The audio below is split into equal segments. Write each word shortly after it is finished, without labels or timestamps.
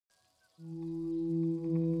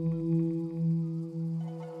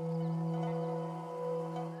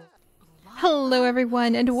Hello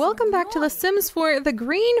everyone, and welcome back to The Sims 4, the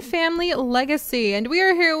Greene Family Legacy. And we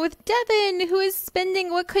are here with Devin, who is spending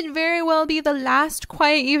what could very well be the last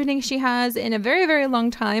quiet evening she has in a very, very long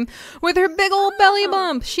time with her big old belly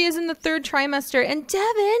bump. She is in the 3rd trimester, and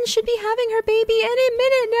Devin should be having her baby any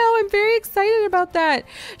minute now. I'm very excited about that.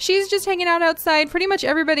 She's just hanging out outside. Pretty much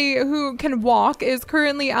everybody who can walk is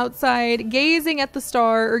currently outside gazing at the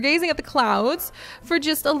star, or gazing at the clouds for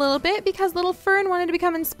just a little bit, because little Fern wanted to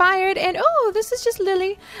become inspired. And oh, this is just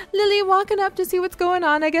Lily walking up to see what's going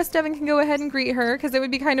on. I guess Devin can go ahead and greet her, because it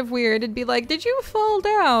would be kind of weird. It'd be like, did you fall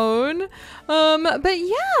down? But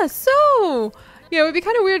yeah, so yeah, it would be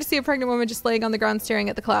kind of weird to see a pregnant woman just laying on the ground staring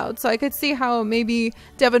at the clouds. So I could see how maybe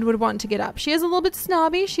Devin would want to get up. She is a little bit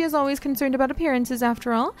snobby. She is always concerned about appearances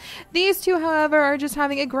after all. These two, however, are just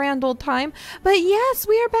having a grand old time. But yes,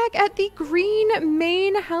 we are back at the Greene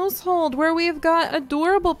main household, where we've got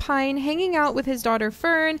adorable Pine hanging out with his daughter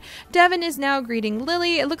Fern. Devin is now greeting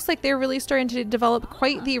Lily. It looks like they're really starting to develop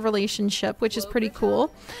quite the relationship, which is pretty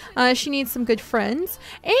cool. She needs some good friends.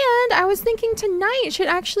 And I was thinking tonight should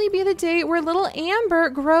actually be the day where little Amber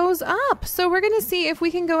grows up. So we're going to see if we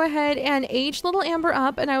can go ahead and age little Amber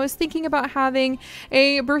up. And I was thinking about having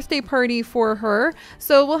a birthday party for her.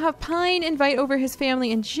 So we'll have Pine invite over his family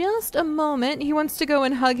in just a moment. He wants to go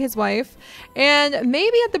and hug his wife. And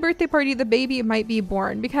maybe at the birthday party, the baby might be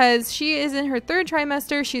born, because she is in her 3rd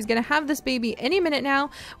trimester. She's going to have this baby any minute now.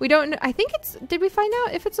 We don't, I think it's, did we find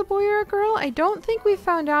out if it's a boy or a girl? I don't think we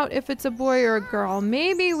found out if it's a boy or a girl.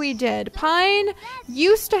 Maybe we did. Pine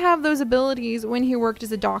used to have those abilities when he worked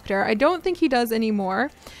as a doctor. I don't think he does anymore.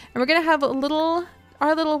 And we're gonna have our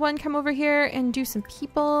little one come over here and do some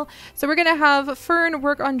people. So we're gonna have Fern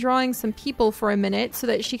work on drawing some people for a minute so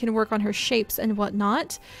that she can work on her shapes and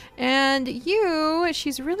whatnot. And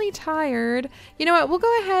she's really tired. You know what? We'll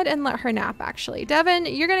go ahead and let her nap, actually. Devin,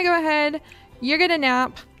 you're gonna go ahead. You're gonna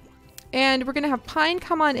nap. And we're gonna have Pine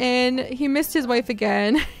come on in. He missed his wife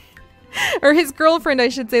again. Or his girlfriend, I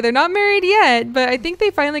should say. They're not married yet, but I think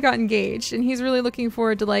they finally got engaged, and he's really looking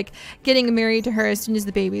forward to like getting married to her as soon as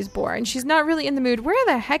the baby's born. She's not really in the mood. Where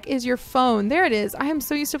the heck is your phone? There it is. I am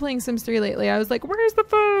so used to playing Sims 3 lately. I was like, where's the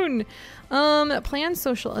phone? Planned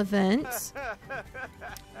social event.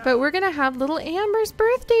 But we're gonna have little Amber's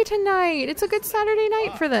birthday tonight. It's a good Saturday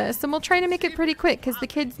night for this, and we'll try to make it pretty quick because the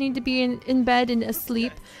kids need to be in bed and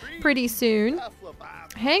asleep pretty soon.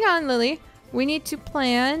 Hang on, Lily. We need to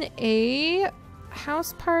plan a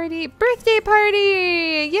house party, birthday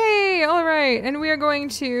party! Yay! All right, and we are going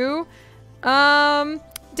to, dang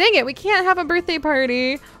it, we can't have a birthday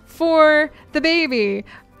party for the baby.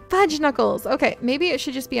 Fudge knuckles. Okay, maybe it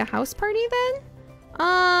should just be a house party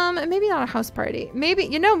then? Maybe not a house party. Maybe,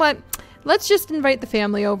 you know what? Let's just invite the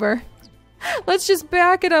family over. Let's just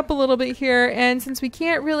back it up a little bit here, and since we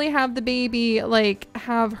can't really have the baby like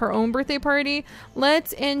have her own birthday party,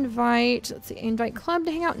 let's invite, let's see, invite club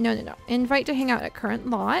to hang out. No, invite to hang out at current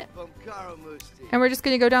lot. And we're just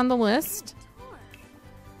gonna go down the list.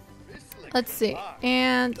 Let's see,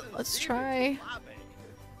 and let's try,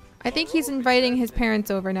 I think he's inviting his parents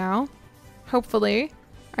over now, hopefully.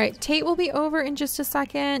 All right, Tate will be over in just a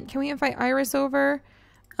second. Can we invite Iris over?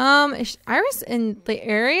 Is Iris in the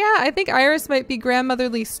area? I think Iris might be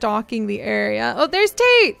grandmotherly stalking the area. Oh, there's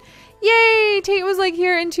Tate! Yay! Tate was like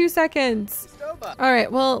here in 2 seconds.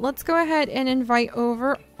 Alright, well, let's go ahead and invite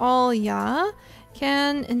over Alya.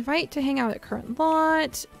 Can invite to hang out at current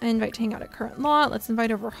lot. Invite to hang out at current lot. Let's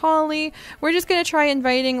invite over Holly. We're just gonna try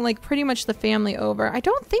inviting like pretty much the family over. I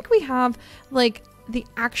don't think we have like the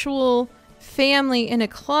actual family in a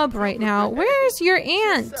club right now. Where's your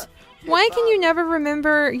aunt? Why can you never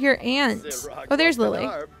remember your aunt? Oh, there's Lily.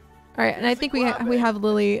 All right, and I think we have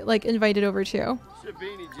Lily like invited over too. All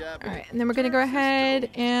right, and then we're gonna go ahead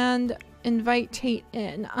and invite Tate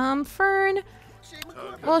in. Fern,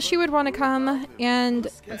 well, she would want to come and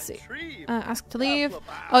let's see, ask to leave.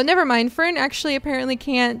 Oh, never mind. Fern actually apparently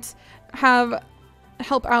can't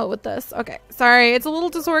help out with this. Okay, sorry, it's a little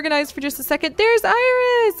disorganized for just a second. There's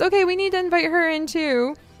Iris. Okay, we need to invite her in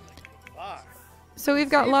too. So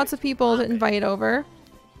we've got lots of people to invite over.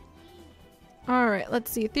 Alright,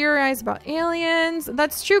 let's see. Theorize about aliens.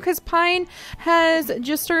 That's true, because Pine has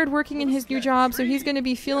just started working in his new job, so he's going to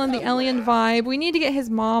be feeling the alien vibe. We need to get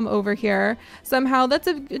his mom over here somehow. That's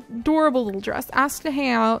an adorable little dress. Ask to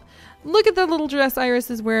hang out. Look at the little dress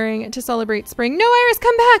Iris is wearing to celebrate spring. No, Iris,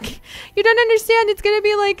 come back! You don't understand. It's going to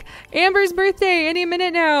be like Amber's birthday any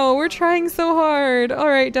minute now. We're trying so hard.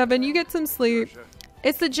 Alright, Devin, you get some sleep.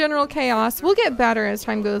 It's the general chaos. We'll get better as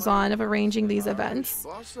time goes on of arranging these events.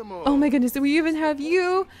 Oh my goodness, we even have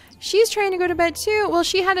you. She's trying to go to bed too. Well,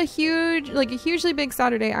 she had a hugely big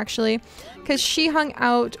Saturday actually, because she hung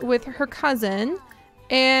out with her cousin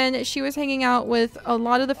and she was hanging out with a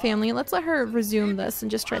lot of the family. Let's let her resume this and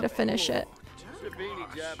just try to finish it.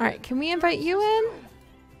 All right, can we invite you in?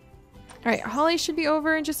 All right, Holly should be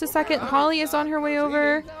over in just a second. Holly is on her way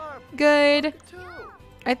over. Good.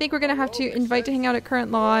 I think we're going to have to invite to hang out at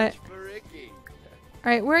current lot.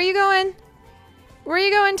 Alright, where are you going? Where are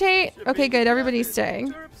you going, Tate? Okay, good. Everybody's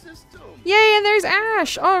staying. Yay, and there's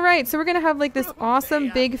Ash! Alright, so we're going to have like this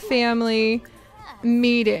awesome big family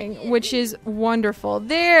meeting, which is wonderful.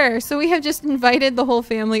 There! So we have just invited the whole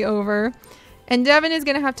family over. And Devin is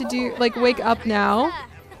going to have to wake up now.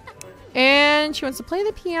 And she wants to play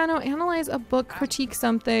the piano, analyze a book, critique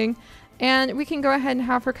something. And we can go ahead and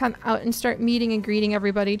have her come out and start meeting and greeting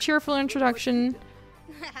everybody. Cheerful introduction.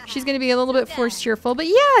 She's going to be a little bit forced cheerful. But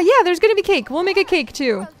yeah, there's going to be cake. We'll make a cake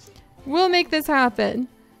too. We'll make this happen.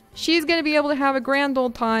 She's going to be able to have a grand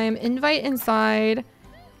old time. Invite inside.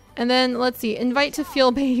 And then, let's see. Invite to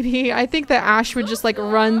feel baby. I think that Ash would just like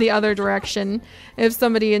run the other direction if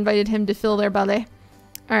somebody invited him to fill their belly.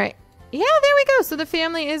 Alright. Yeah, there we go. So the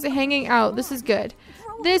family is hanging out. This is good.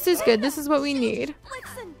 This is good. This is what we need.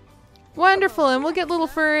 Wonderful, and we'll get little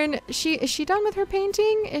Fern. Is she done with her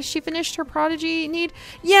painting? Is she finished her prodigy need?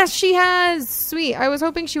 Yes, she has! Sweet. I was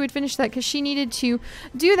hoping she would finish that because she needed to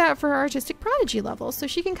do that for her artistic prodigy level. So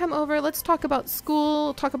she can come over. Let's talk about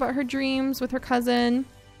school, talk about her dreams with her cousin.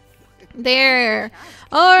 There.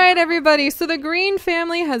 Alright, everybody. So the Greene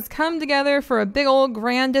family has come together for a big old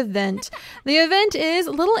grand event. The event is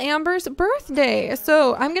little Amber's birthday.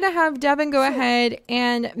 So I'm going to have Devin go ahead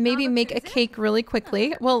and maybe make a cake really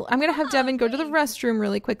quickly. Well, I'm going to have Devin go to the restroom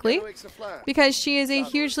really quickly because she is a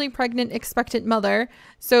hugely pregnant, expectant mother.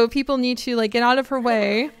 So people need to like get out of her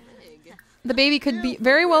way. The baby could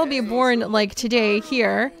very well be born like today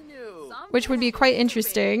here, which would be quite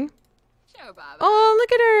interesting. Oh,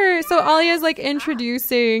 look at her. So Alia's like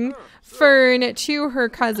introducing Fern to her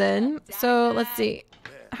cousin. So let's see.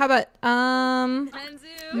 How about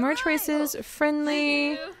more choices,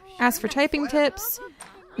 friendly, ask for typing tips,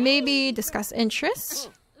 maybe discuss interests.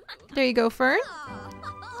 There you go, Fern.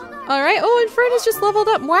 All right. Oh, and Fern has just leveled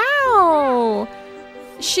up. Wow.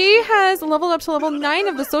 She has leveled up to level 9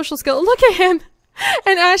 of the social skill. Look at him.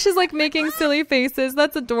 And Ash is like making silly faces.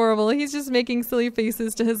 That's adorable. He's just making silly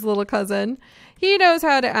faces to his little cousin. He knows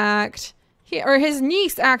how to act. Or his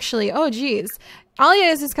niece, actually. Oh, geez. Alia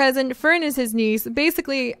is his cousin. Fern is his niece.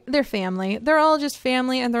 Basically, they're family. They're all just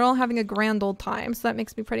family, and they're all having a grand old time. So that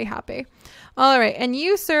makes me pretty happy. All right. And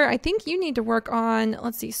you, sir, I think you need to work on,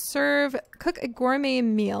 let's see, cook a gourmet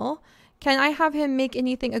meal. Can I have him make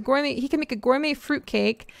anything? He can make a gourmet fruit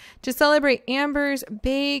cake to celebrate Amber's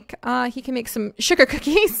bake. He can make some sugar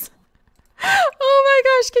cookies. Oh my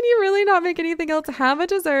gosh, can you really not make anything else? Have a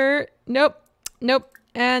dessert. Nope.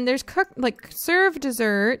 And there's serve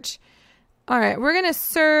dessert. All right, we're gonna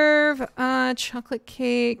serve chocolate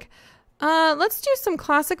cake. Let's do some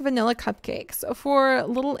classic vanilla cupcakes for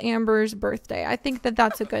little Amber's birthday. I think that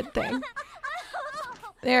that's a good thing.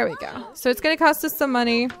 There we go. So it's gonna cost us some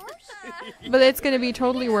money, but it's going to be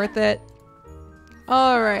totally worth it.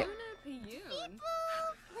 All right.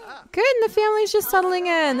 Good, and the family's just settling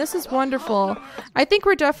in. This is wonderful. I think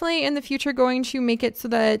we're definitely in the future going to make it so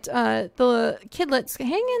that the kidlets hang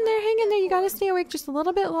in there. You got to stay awake just a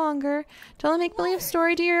little bit longer. Tell a make-believe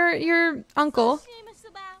story to your uncle.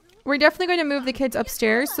 We're definitely going to move the kids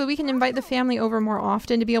upstairs so we can invite the family over more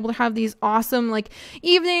often to be able to have these awesome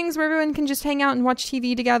evenings where everyone can just hang out and watch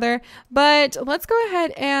TV together. But let's go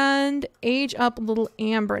ahead and age up little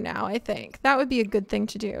Amber now, I think. That would be a good thing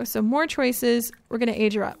to do. So more choices. We're going to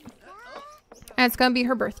age her up. And it's going to be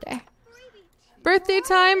her birthday. Birthday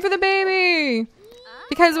time for the baby!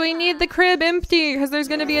 Because we need the crib empty because there's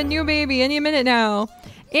going to be a new baby any minute now.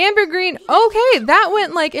 Amber Greene. Okay, that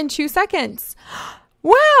went in 2 seconds.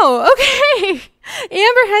 Wow, okay.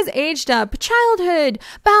 Amber has aged up. Childhood,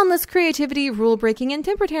 boundless creativity, rule breaking, and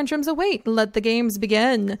temper tantrums await. Let the games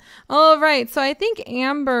begin. All right, so I think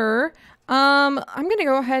Amber, I'm going to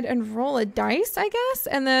go ahead and roll a dice, I guess.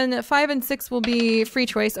 And then 5 and 6 will be free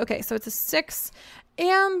choice. Okay, so it's a 6.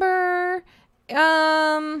 Amber,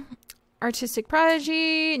 artistic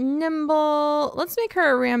prodigy, nimble. Let's make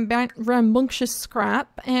her a rambunctious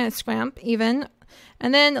scramp even.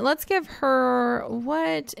 And then let's give her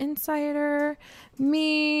what? Insider,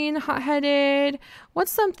 mean, hot-headed.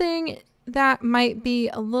 What's something that might be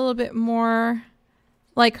a little bit more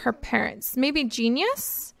like her parents? Maybe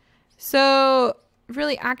genius? So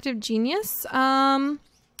really active genius. I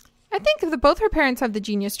think both her parents have the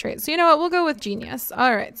genius trait. So you know what? We'll go with genius.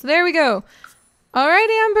 All right. So there we go. All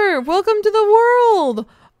right, Amber. Welcome to the world.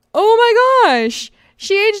 Oh my gosh.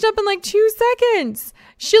 She aged up in like 2 seconds.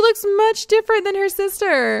 She looks much different than her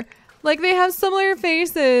sister. Like they have similar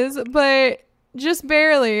faces, but just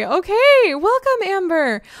barely. Okay, welcome,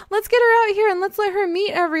 Amber. Let's get her out here and let's let her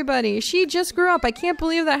meet everybody. She just grew up. I can't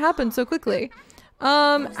believe that happened so quickly.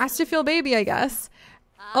 Asked to feel baby, I guess.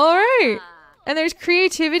 All right. And there's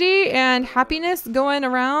creativity and happiness going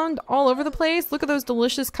around all over the place. Look at those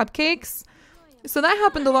delicious cupcakes. So that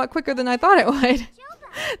happened a lot quicker than I thought it would.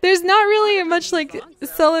 There's not really much like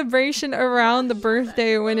celebration around the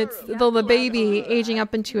birthday when it's the baby aging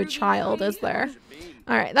up into a child, is there?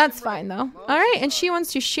 All right, that's fine though. All right, and she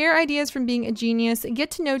wants to share ideas from being a genius,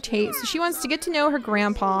 get to know Tate. So she wants to get to know her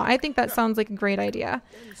grandpa. I think that sounds like a great idea.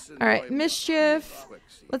 All right, Mischief.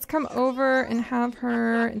 Let's come over and have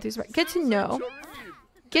her get to know.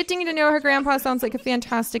 Getting to know her grandpa sounds like a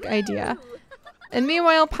fantastic idea. And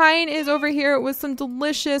meanwhile, Pine is over here with some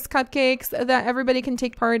delicious cupcakes that everybody can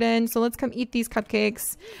take part in. So let's come eat these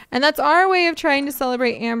cupcakes. And that's our way of trying to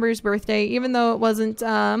celebrate Amber's birthday, even though it wasn't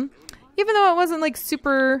like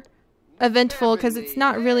super eventful, because it's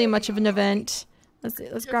not really much of an event. Let's see,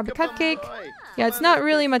 let's grab a cupcake. Yeah, it's not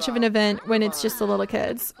really much of an event when it's just the little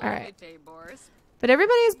kids. All right. But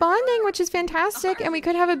everybody is bonding, which is fantastic, and we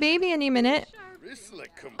could have a baby any minute.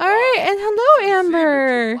 All right, and hello,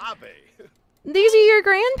 Amber. These are your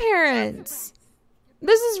grandparents.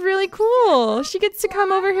 This is really cool. She gets to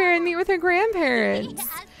come over here and meet with her grandparents.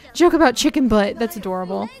 Joke about chicken butt. That's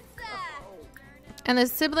adorable. And the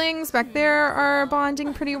siblings back there are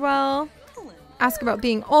bonding pretty well. Ask about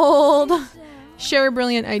being old. Share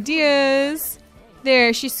brilliant ideas.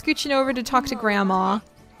 There, she's scooching over to talk to Grandma.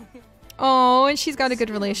 Oh, and she's got a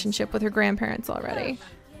good relationship with her grandparents already.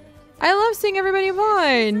 I love seeing everybody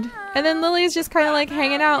bond. And then Lily's just kind of like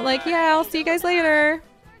hanging out like, yeah, I'll see you guys later.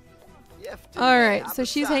 All right, so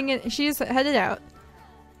she's headed out.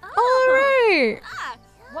 All right.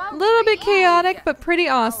 A little bit chaotic, but pretty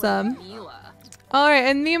awesome. All right,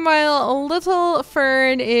 and meanwhile, little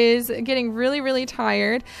Fern is getting really, really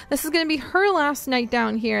tired. This is going to be her last night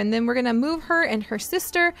down here, and then we're going to move her and her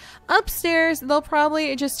sister upstairs. They'll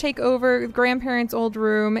probably just take over grandparents' old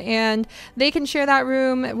room, and they can share that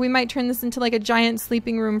room. We might turn this into like a giant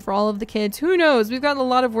sleeping room for all of the kids. Who knows? We've got a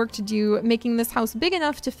lot of work to do making this house big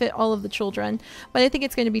enough to fit all of the children, but I think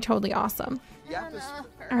it's going to be totally awesome.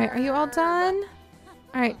 All right, are you all done?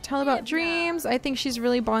 All right, tell about dreams. I think she's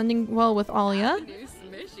really bonding well with Alia.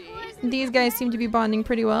 These guys seem to be bonding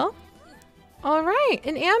pretty well. All right,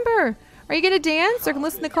 and Amber, are you gonna dance or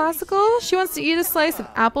listen to classical? She wants to eat a slice of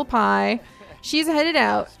apple pie. She's headed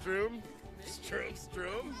out.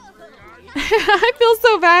 I feel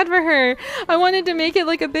so bad for her. I wanted to make it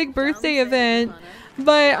like a big birthday event,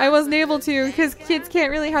 but I wasn't able to because kids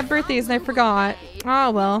can't really have birthdays and I forgot.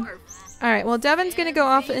 Oh, well. All right, well, Devon's gonna go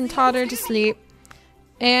off and totter to sleep.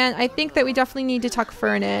 And I think that we definitely need to tuck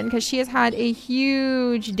Fern in because she has had a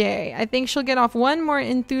huge day. I think she'll get off one more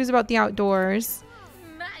enthuse about the outdoors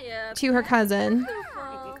to her cousin.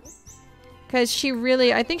 Because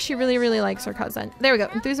I think she really, really likes her cousin. There we go.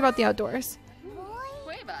 Enthuse about the outdoors.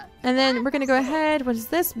 And then we're going to go ahead. What is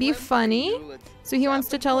this? Be funny. So he wants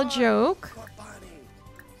to tell a joke.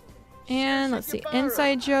 And let's see.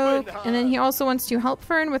 Inside joke. And then he also wants to help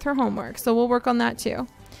Fern with her homework. So we'll work on that too.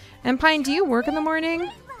 And Pine, do you work in the morning?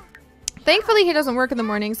 Thankfully, he doesn't work in the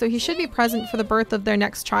morning, so he should be present for the birth of their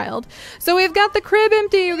next child. So we've got the crib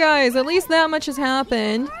empty, you guys. At least that much has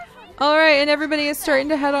happened. All right, and everybody is starting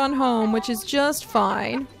to head on home, which is just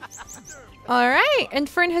fine. All right, and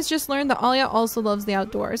Fern has just learned that Alia also loves the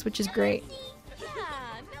outdoors, which is great.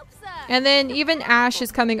 And then even Ash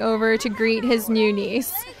is coming over to greet his new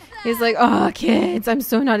niece. He's like, oh, kids, I'm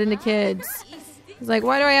so not into kids. He's like,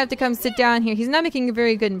 why do I have to come sit down here? He's not making a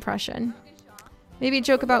very good impression. Maybe a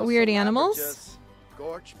joke about weird animals.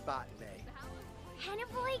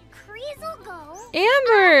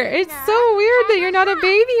 Amber, it's so weird that you're not a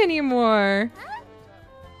baby anymore.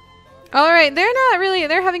 All right,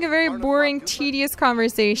 they're having a very boring, tedious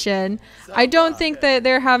conversation. I don't think that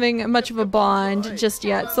they're having much of a bond just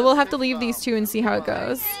yet, so we'll have to leave these two and see how it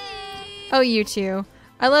goes. Oh, you two.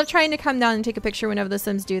 I love trying to come down and take a picture whenever the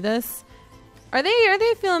Sims do this. Are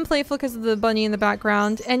they feeling playful because of the bunny in the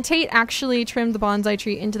background? And Tate actually trimmed the bonsai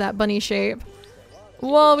tree into that bunny shape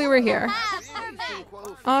while we were here.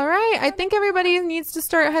 All right, I think everybody needs to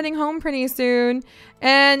start heading home pretty soon.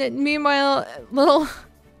 And meanwhile, little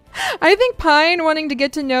I think Pine wanting to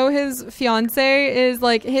get to know his fiance is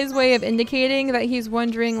like his way of indicating that he's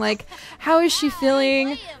wondering like, how is she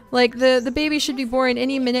feeling? Like the baby should be born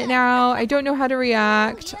any minute now. I don't know how to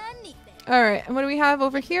react. All right, and what do we have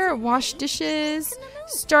over here? Wash dishes,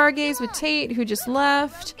 stargaze with Tate, who just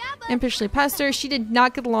left, impishly pester. She did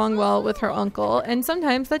not get along well with her uncle, and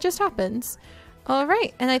sometimes that just happens. All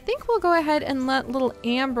right, and I think we'll go ahead and let little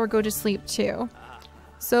Amber go to sleep too.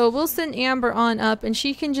 So we'll send Amber on up, and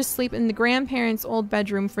she can just sleep in the grandparents' old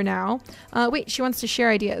bedroom for now. Wait, she wants to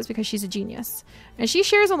share ideas because she's a genius, and she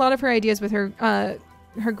shares a lot of her ideas with her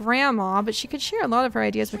grandma, but she could share a lot of her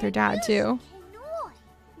ideas with her dad too.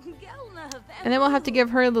 And then we'll have to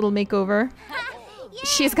give her a little makeover.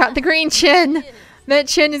 She's got the green chin. That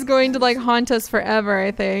chin is going to like haunt us forever,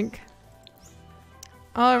 I think.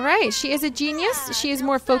 All right, she is a genius. She is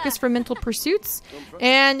more focused for mental pursuits,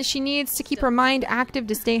 and she needs to keep her mind active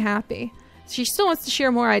to stay happy. She still wants to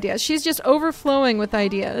share more ideas. She's just overflowing with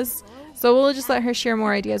ideas. So we'll just let her share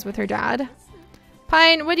more ideas with her dad.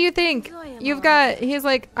 Pine, what do you think? He's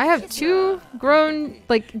like, I have 2 grown,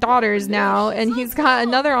 like, daughters now, and he's got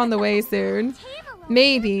another on the way soon.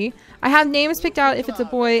 Maybe. I have names picked out if it's a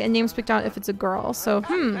boy and names picked out if it's a girl. So,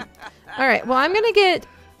 Alright, well, I'm gonna get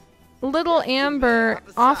little Amber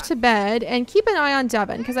off to bed and keep an eye on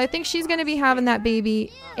Devin, because I think she's gonna be having that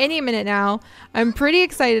baby any minute now. I'm pretty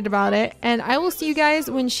excited about it, and I will see you guys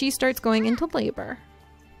when she starts going into labor.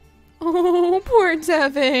 Oh, poor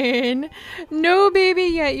Devin. No baby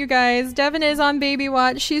yet, you guys. Devin is on baby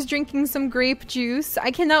watch. She's drinking some grape juice. I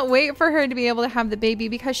cannot wait for her to be able to have the baby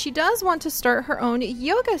because she does want to start her own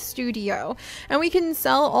yoga studio. And we can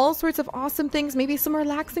sell all sorts of awesome things, maybe some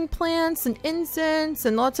relaxing plants and incense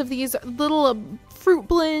and lots of these little fruit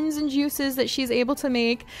blends and juices that she's able to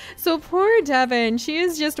make. So poor Devin, she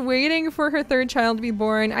is just waiting for her 3rd child to be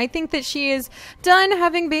born. I think that she is done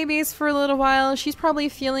having babies for a little while. She's probably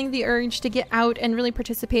feeling the urge to get out and really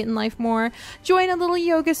participate in life more. Join a little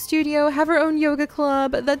yoga studio, have her own yoga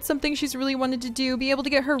club. That's something she's really wanted to do. Be able to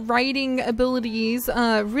get her writing abilities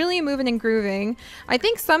really moving and grooving. I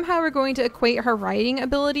think somehow we're going to equate her writing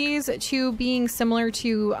abilities to being similar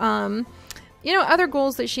to you know, other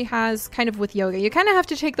goals that she has kind of with yoga. You kind of have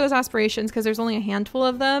to take those aspirations, because there's only a handful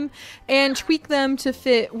of them, and tweak them to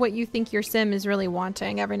fit what you think your sim is really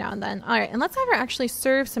wanting every now and then. All right, and let's have her actually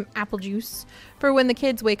serve some apple juice for when the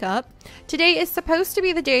kids wake up. Today is supposed to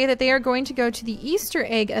be the day that they are going to go to the Easter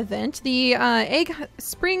egg event, the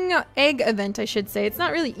spring egg event, I should say. It's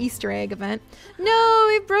not really Easter egg event. No,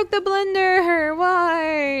 we broke the blender.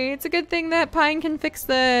 Why? It's a good thing that Pine can fix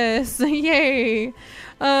this. Yay.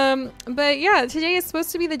 But yeah, today is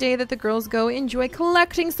supposed to be the day that the girls go enjoy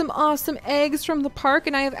collecting some awesome eggs from the park,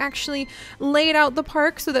 and I have actually laid out the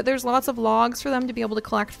park so that there's lots of logs for them to be able to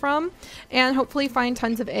collect from and hopefully find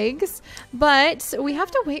tons of eggs. But we have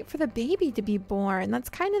to wait for the baby to be born. That's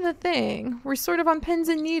kind of the thing. We're sort of on pins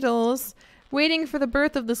and needles waiting for the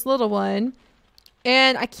birth of this little one.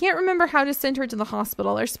 And I can't remember how to send her to the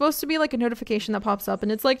hospital. There's supposed to be like a notification that pops up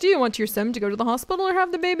and it's like, do you want your sim to go to the hospital or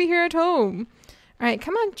have the baby here at home? All right,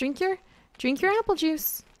 come on, drink your apple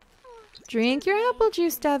juice. Drink your apple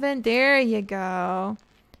juice, Devin. There you go.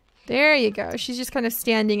 There you go. She's just kind of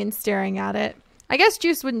standing and staring at it. I guess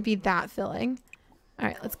juice wouldn't be that filling. All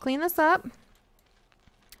right, let's clean this up.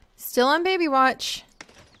 Still on baby watch.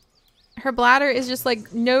 Her bladder is just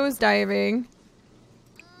like nose diving.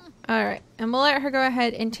 All right, and we'll let her go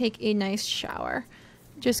ahead and take a nice shower.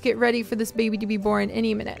 Just get ready for this baby to be born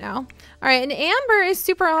any minute now. All right, and Amber is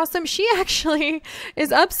super awesome. She actually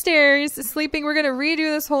is upstairs sleeping. We're going to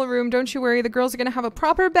redo this whole room. Don't you worry. The girls are going to have a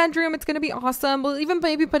proper bedroom. It's going to be awesome. We'll even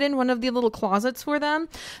maybe put in one of the little closets for them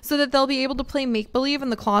so that they'll be able to play make-believe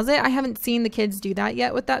in the closet. I haven't seen the kids do that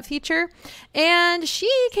yet with that feature. And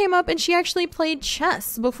she came up and she actually played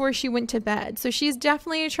chess before she went to bed. So she's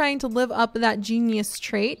definitely trying to live up that genius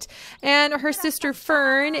trait. And her sister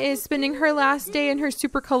Fern is spending her last day in her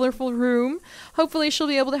super colorful room. Hopefully she'll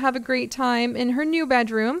be able to have a great time in her new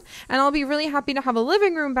bedroom, and I'll be really happy to have a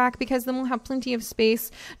living room back because then we'll have plenty of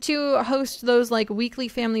space to host those like weekly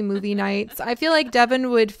family movie nights. I feel like Devin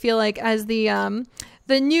would feel like as the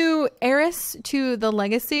new heiress to the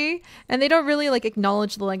legacy, and they don't really like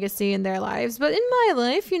acknowledge the legacy in their lives, but in my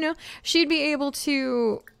life, you know, she'd be able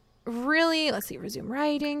to really, let's see, resume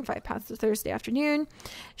writing, 5 paths to Thursday afternoon.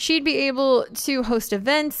 She'd be able to host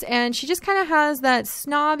events, and she just kind of has that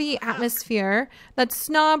snobby atmosphere, that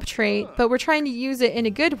snob trait, but we're trying to use it in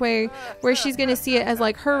a good way where she's going to see it as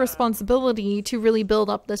like her responsibility to really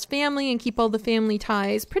build up this family and keep all the family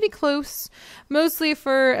ties pretty close, mostly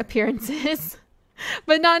for appearances,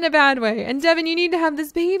 but not in a bad way. And Devin, you need to have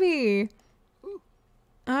this baby.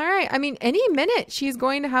 All right. I mean, any minute she's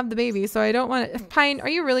going to have the baby, so I don't want to... Pine, are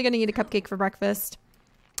you really going to eat a cupcake for breakfast?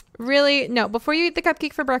 Really? No. Before you eat the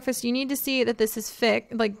cupcake for breakfast, you need to see that this is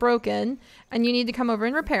broken, and you need to come over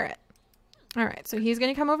and repair it. All right. So he's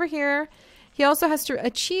going to come over here. He also has to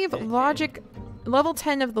achieve logic, level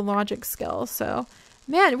 10 of the logic skill. So,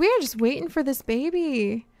 man, we are just waiting for this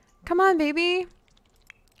baby. Come on, baby.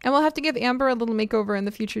 And we'll have to give Amber a little makeover in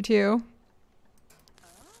the future, too.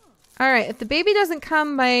 All right, if the baby doesn't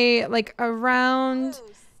come by like around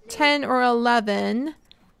 10 or 11,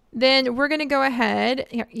 then we're gonna go ahead.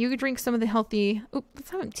 Here, you drink some of the healthy. Oop, let's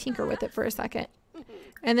have him tinker with it for a second,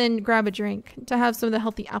 and then grab a drink to have some of the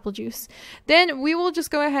healthy apple juice. Then we will just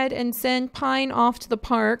go ahead and send Pine off to the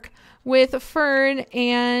park with Fern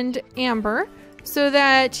and Amber, so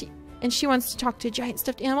that. And she wants to talk to a giant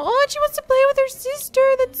stuffed animal. Oh, and she wants to play with her sister.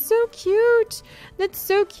 That's so cute. That's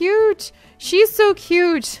so cute. She's so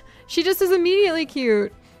cute. She just is immediately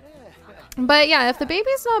cute. But yeah, if the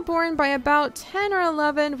baby's not born by about 10 or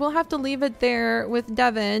 11, we'll have to leave it there with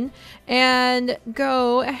Devin and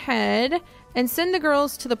go ahead and send the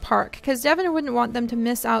girls to the park, because Devin wouldn't want them to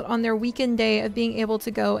miss out on their weekend day of being able to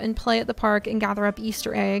go and play at the park and gather up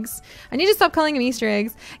Easter eggs. I need to stop calling them Easter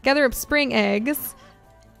eggs. Gather up spring eggs.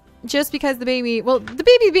 Just because the baby, well, the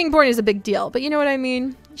baby being born is a big deal, but you know what I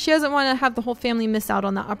mean? She doesn't want to have the whole family miss out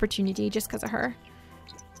on that opportunity just because of her.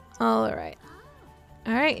 All right.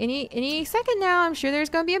 All right, any second now. I'm sure there's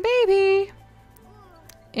going to be a baby.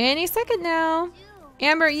 Any second now.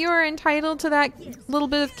 Amber, you are entitled to that little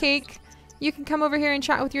bit of cake. You can come over here and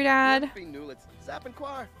chat with your dad.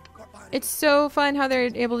 It's so fun how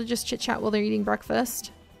they're able to just chit-chat while they're eating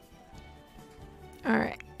breakfast. All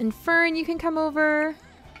right, and Fern, you can come over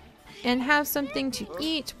and have something to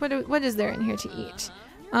eat. What is there in here to eat?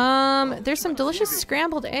 There's some delicious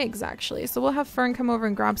scrambled eggs, actually. So we'll have Fern come over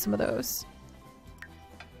and grab some of those.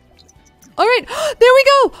 All right, there we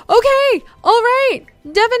go. Okay, all right.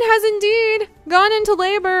 Devin has indeed gone into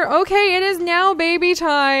labor. Okay, it is now baby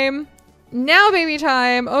time. Now baby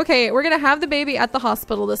time. Okay, we're gonna have the baby at the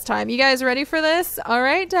hospital this time. You guys ready for this? All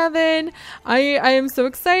right, Devin. I am so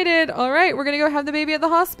excited. All right, we're gonna go have the baby at the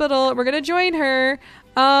hospital. We're gonna join her.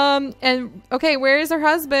 And okay, where is her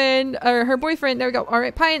husband or her boyfriend? There we go. All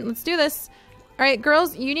right, Pine, let's do this. All right,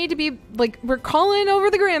 girls, you need to be like, we're calling over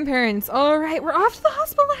the grandparents. All right, we're off to the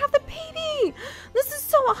hospital to have the baby. This is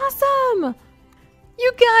so awesome.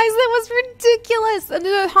 You guys, that was ridiculous.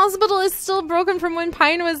 The hospital is still broken from when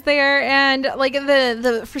Pine was there, and like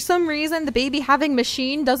the for some reason the baby having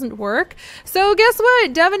machine doesn't work. So guess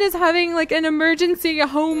what? Devin is having like an emergency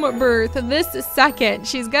home birth this second.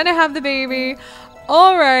 She's gonna have the baby.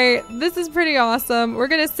 All right, this is pretty awesome. We're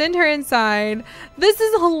gonna send her inside. This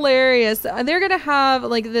is hilarious. They're gonna have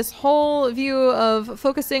like this whole view of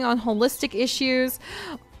focusing on holistic issues.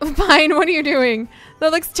 Pine, what are you doing?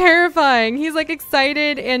 That looks terrifying. He's like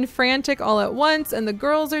excited and frantic all at once, and the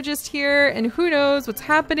girls are just here, and who knows what's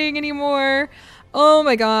happening anymore. Oh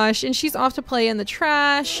my gosh, and she's off to play in the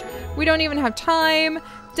trash. We don't even have time.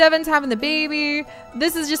 Devin's having the baby.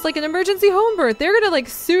 This is just like an emergency home birth. They're gonna like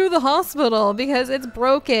sue the hospital because it's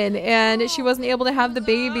broken and she wasn't able to have the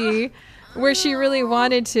baby where she really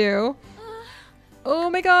wanted to. Oh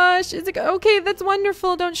my gosh. It's like, okay, that's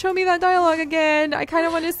wonderful. Don't show me that dialogue again. I kind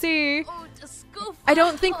of want to see. I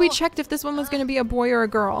don't think we checked if this one was going to be a boy or a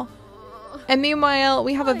girl. And meanwhile,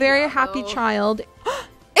 we have a very happy child.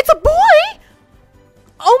 It's a boy!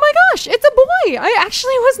 Oh my gosh, it's a boy! I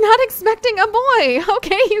actually was not expecting a boy.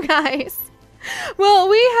 Okay, you guys. Well,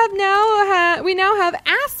 we now have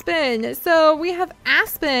Aspen. So we have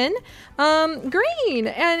Aspen Greene,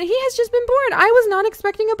 and he has just been born. I was not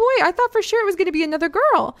expecting a boy. I thought for sure it was going to be another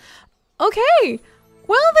girl. Okay,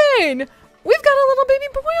 well then, we've got a little baby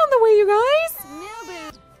boy on the way, you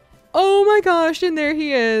guys. Oh my gosh, and there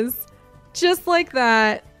he is. Just like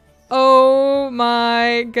that. Oh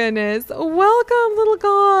my goodness. Welcome, little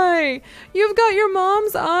guy. You've got your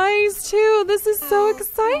mom's eyes too. This is so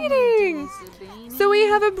exciting. So we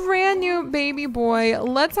have a brand new baby boy.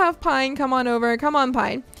 Let's have Pine come on over. Come on,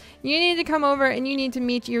 Pine. You need to come over and you need to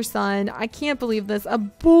meet your son. I can't believe this. A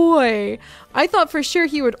boy. I thought for sure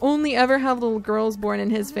he would only ever have little girls born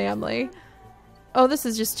in his family. Oh, this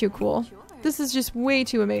is just too cool. This is just way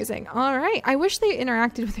too amazing. All right. I wish they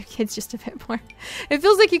interacted with their kids just a bit more. It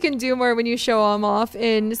feels like you can do more when you show them off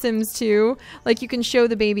in Sims 2. Like you can show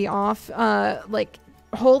the baby off, like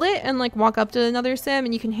hold it and like walk up to another sim,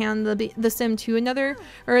 and you can hand the sim to another,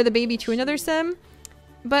 or the baby to another sim.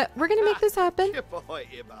 But we're going to make this happen. All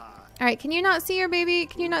right. Can you not see your baby?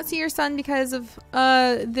 Can you not see your son because of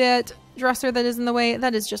that dresser that is in the way?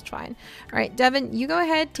 That is just fine. All right, Devin, you go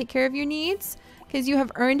ahead. Take care of your needs. because you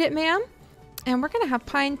have earned it, ma'am. And we're going to have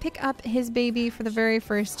Pine pick up his baby for the very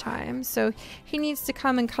first time. So he needs to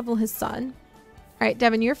come and cuddle his son. All right,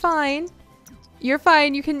 Devin, you're fine. You're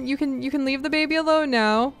fine. You can leave the baby alone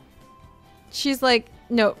now. She's like,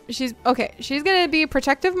 no, she's okay. She's going to be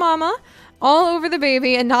protective mama all over the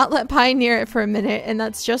baby and not let Pine near it for a minute. And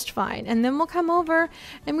that's just fine. And then we'll come over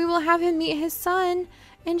and we will have him meet his son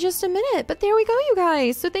in just a minute. But there we go, you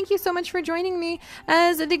guys. So thank you so much for joining me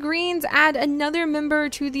as the Greenes add another member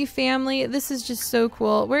to the family. This is just so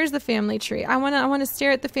cool. Where's the family tree? I want to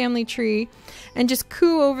stare at the family tree and just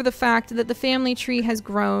coo over the fact that the family tree has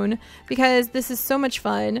grown, because this is so much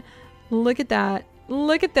fun. Look at that.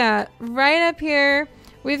 Look at that. Right up here,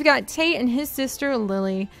 we've got Tate and his sister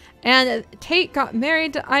Lily. And Tate got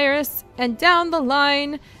married to Iris, and down the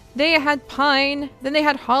line they had Pine, then they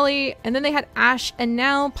had Holly, and then they had Ash, and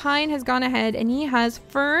now Pine has gone ahead and he has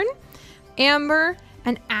Fern, Amber,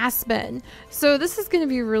 and Aspen. So this is going to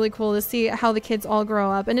be really cool to see how the kids all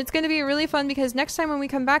grow up, and it's going to be really fun because next time when we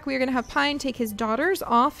come back, we are going to have Pine take his daughters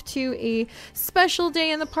off to a special day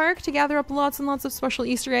in the park to gather up lots and lots of special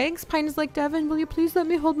Easter eggs. Pine is like, Devin, will you please let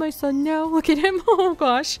me hold my son now? Look at him. Oh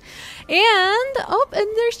gosh. And oh, and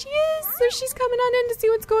there she is. So she's coming on in to see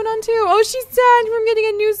what's going on too. Oh, she's sad from getting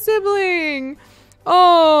a new sibling.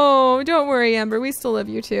 Oh, don't worry, Amber, we still love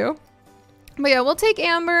you too. But yeah, we'll take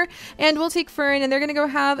Amber and we'll take Fern, and they're going to go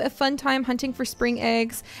have a fun time hunting for spring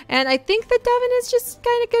eggs. And I think that Devin is just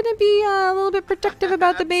kind of going to be a little bit protective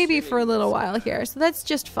about the baby for a little while here. So that's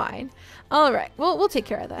just fine. All right, well, we'll take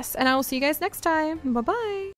care of this, and I will see you guys next time. Bye-bye.